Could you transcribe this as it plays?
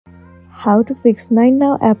How to fix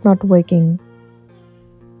 9Now app not working.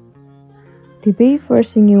 The very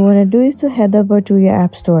first thing you want to do is to head over to your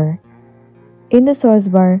app store. In the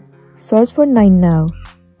search bar, search for 9Now.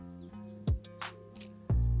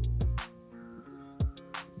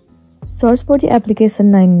 Search for the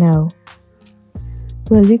application 9Now.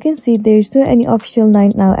 Well, you can see there is no any official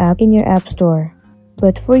 9Now app in your app store.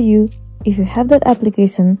 But for you, if you have that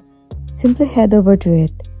application, simply head over to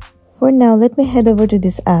it. For now, let me head over to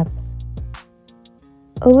this app.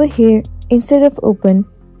 Over here, instead of open,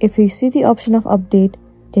 if you see the option of update,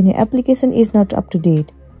 then your application is not up to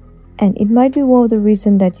date. And it might be one of the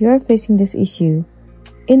reasons that you are facing this issue.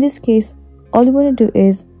 In this case, all you want to do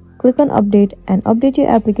is click on update and update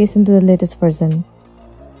your application to the latest version.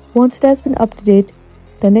 Once it has been up to date,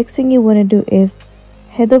 the next thing you want to do is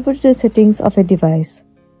head over to the settings of your device.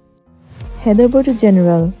 Head over to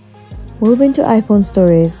General. Move into iPhone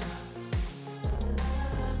Storage.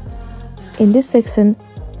 In this section,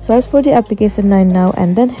 search for the application 9Now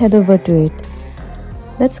and then head over to it.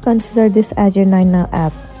 Let's consider this as your 9Now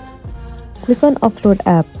app. Click on Offload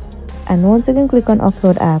app and once again click on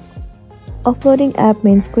Offload app. Offloading app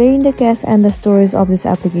means clearing the cache and the storage of this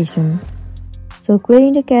application. So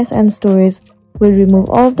clearing the cache and storage will remove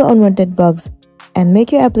all of the unwanted bugs and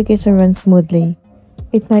make your application run smoothly.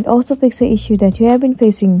 It might also fix the issue that you have been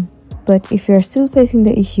facing, but if you are still facing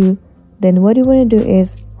the issue, then what you want to do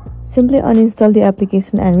is simply uninstall the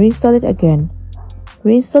application and reinstall it again.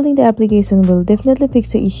 Reinstalling the application will definitely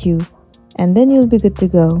fix the issue and then you'll be good to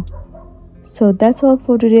go. So that's all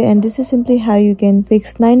for today, and this is simply how you can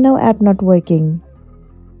fix 9Now app not working.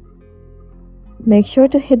 Make sure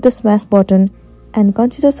to hit the smash button and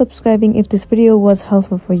consider subscribing if this video was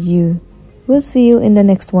helpful for you. We'll see you in the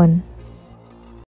next one.